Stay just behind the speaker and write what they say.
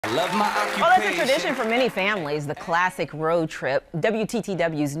Love my occupation. Well, that's a tradition for many families, the classic road trip.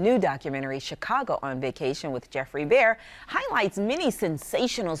 WTTW's new documentary, Chicago on Vacation with Geoffrey Baer, highlights many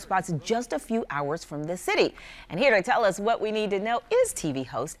sensational spots just a few hours from the city. And here to tell us what we need to know is TV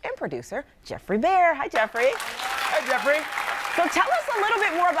host and producer Geoffrey Baer. Hi, Geoffrey. Hi, Geoffrey. So tell us a little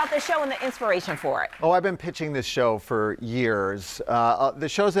bit more about the show and the inspiration for it. Oh, I've been pitching this show for years. The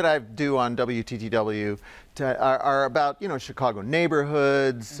shows that I do on WTTW are about, Chicago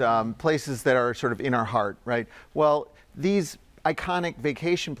neighborhoods, places that are sort of in our heart, right? Well, these iconic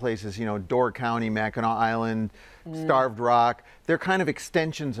vacation places, Door County, Mackinac Island, Starved Rock, they're kind of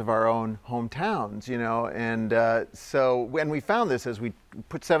extensions of our own hometowns, and so when we found this, as we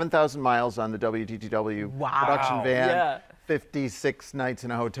put 7,000 miles on the WTTW production van, 56 nights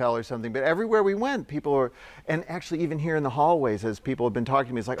in a hotel or something, but everywhere we went, people were, and actually even here in the hallways, as people have been talking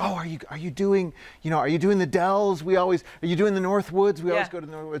to me, it's like, oh, are you doing the Dells? Are you doing the Northwoods? We always go to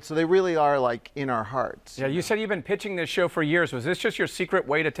the Northwoods. So they really are like in our hearts. Yeah, you said you've been pitching this show for years. Was this just your secret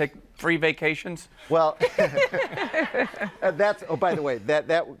way to take free vacations? Well, oh, by the way,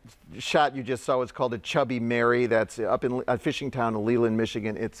 that shot you just saw was called a Chubby Mary. That's up in a fishing town of Leland,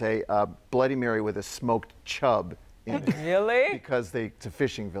 Michigan. It's a Bloody Mary with a smoked chub. Really? Because it's a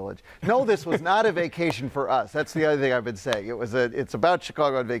fishing village. No, this was not a vacation for us. That's the other thing I've been saying. It's about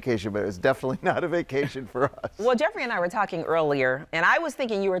Chicago on vacation, but it was definitely not a vacation for us. Well, Geoffrey and I were talking earlier, and I was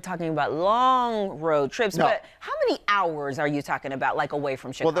thinking you were talking about long road trips, but how many hours are you talking about, like away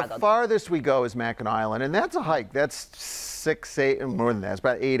from Chicago? Well, the farthest we go is Mackinac Island, and that's a hike. That's 6, 8, more than that. It's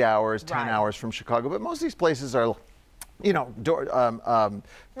about 8 hours, 10 hours from Chicago, but most of these places are,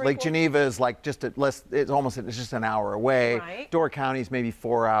 Lake Geneva is like just it's just an hour away. Right. Door County is maybe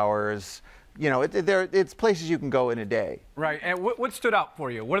 4 hours. It's places you can go in a day. Right. And what stood out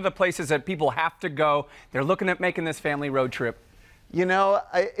for you? What are the places that people have to go? They're looking at making this family road trip.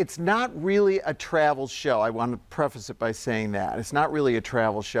 It's not really a travel show. I want to preface it by saying that. It's not really a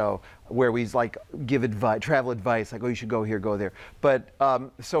travel show where we give travel advice, like, oh, you should go here, go there. But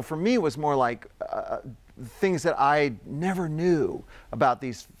so for me, it was more like things that I never knew about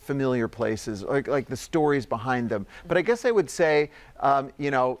these familiar places, like the stories behind them. But I guess I would say,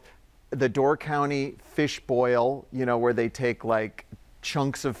 the Door County fish boil, where they take like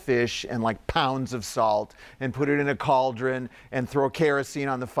chunks of fish and like pounds of salt and put it in a cauldron and throw kerosene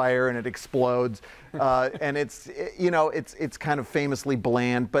on the fire and it explodes. And it's kind of famously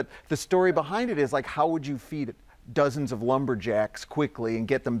bland, but the story behind it is like, how would you feed dozens of lumberjacks quickly and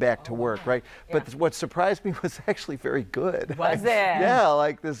get them back to work, right? Yeah. But what surprised me was actually very good. Was it? Yeah,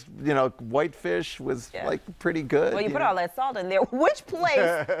 like this, whitefish was like pretty good. Well, you put all that salt in there. Which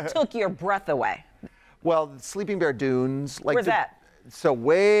place took your breath away? Well, Sleeping Bear Dunes. Where's that? So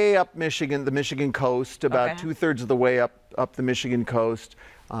way up Michigan, the Michigan coast, about 2/3 of the way up the Michigan coast,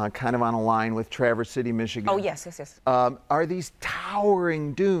 kind of on a line with Traverse City, Michigan. Oh, yes. Are these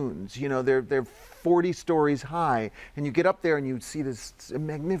towering dunes. They're 40 stories high, and you get up there and you see this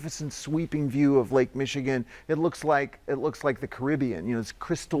magnificent sweeping view of Lake Michigan. It looks like the Caribbean. It's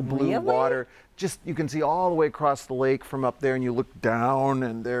crystal blue water. You can see all the way across the lake from up there, and you look down,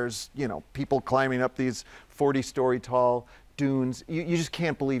 and there's people climbing up these 40-story tall dunes. You just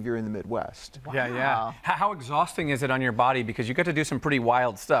can't believe you're in the Midwest. Wow. Yeah. How exhausting is it on your body? Because you got to do some pretty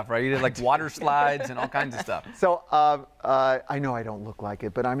wild stuff, right? You did like water slides and all kinds of stuff. So I know I don't look like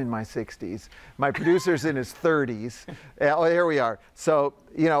it, but I'm in my 60s. My producer's in his 30s. Oh, here we are. So,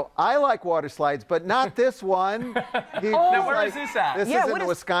 I like water slides, but not this one. Now, where is this at? This is in the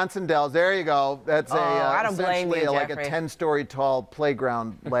Wisconsin Dells. There you go. That's I don't blame you, like a 10-story tall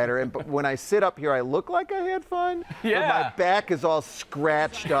playground ladder. But when I sit up here, I look like I had fun. Yeah. But my back is all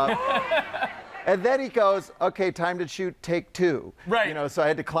scratched up. And then he goes, okay, time to shoot take 2. Right. So I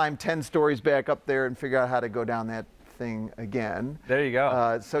had to climb 10 stories back up there and figure out how to go down that thing again. There you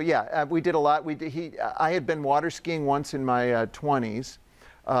go. So yeah, we did a lot. I had been water skiing once in my 20s.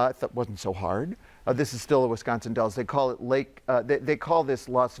 That wasn't so hard. This is still a Wisconsin Dells. They call it they call this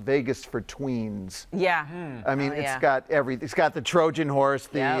Las Vegas for tweens. Yeah. I mean, it's got everything. It's got the Trojan horse,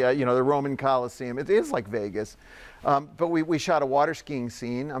 the Roman Colosseum. It is like Vegas. But we shot a water skiing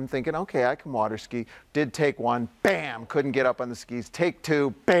scene. I'm thinking, okay, I can water ski. Did take 1, bam, couldn't get up on the skis. Take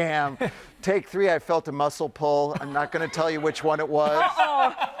 2, bam. Take 3, I felt a muscle pull. I'm not going to tell you which one it was.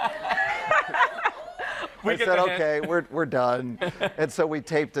 I said, okay, we're done. And so we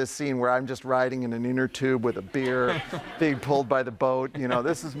taped a scene where I'm just riding in an inner tube with a beer, being pulled by the boat.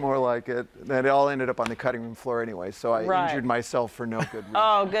 This is more like it. And it all ended up on the cutting room floor anyway, so I injured myself for no good reason.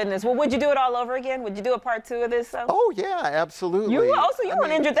 Oh, goodness. Well, would you do it all over again? Would you do a part 2 of this? Oh, yeah, absolutely. You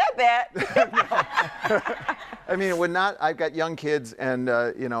won't injure that bad. I mean, it would not. I've got young kids, and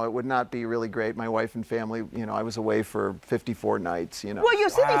you know, it would not be really great. My wife and family. You know, I was away for 54 nights. You know. Well, you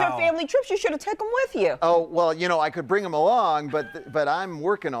said these are Wow. family trips. You should have taken them with you. Oh well, you know, I could bring them along, but I'm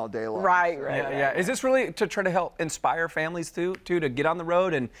working all day long. Right. Yeah. Is this really to try to help inspire families too to get on the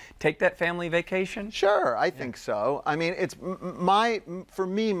road and take that family vacation? Sure, I think so. I mean, it's for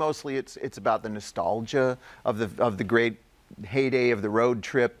me mostly it's about the nostalgia of the great heyday of the road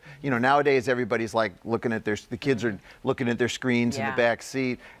trip. You know, nowadays everybody's like looking at the kids are looking at their screens in Yeah. the back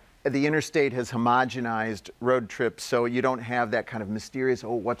seat. The interstate has homogenized road trips, so you don't have that kind of mysterious,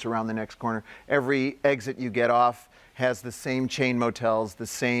 oh, what's around the next corner. Every exit you get off has the same chain motels, the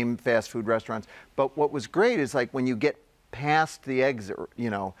same fast food restaurants. But what was great is like when you get past the exit, you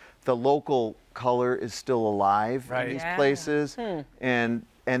know, the local color is still alive Right. in these Yeah. places,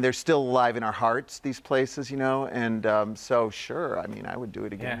 and they're still alive in our hearts, these places, you know, and so sure, I mean, I would do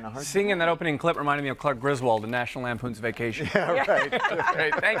it again in a heartbeat. Singing that opening clip reminded me of Clark Griswold in National Lampoon's Vacation. Yeah, right.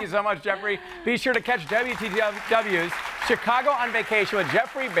 Great. Thank you so much, Geoffrey. Be sure to catch WTTW's Chicago on Vacation with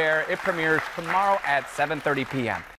Geoffrey Baer. It premieres tomorrow at 7:30 p.m.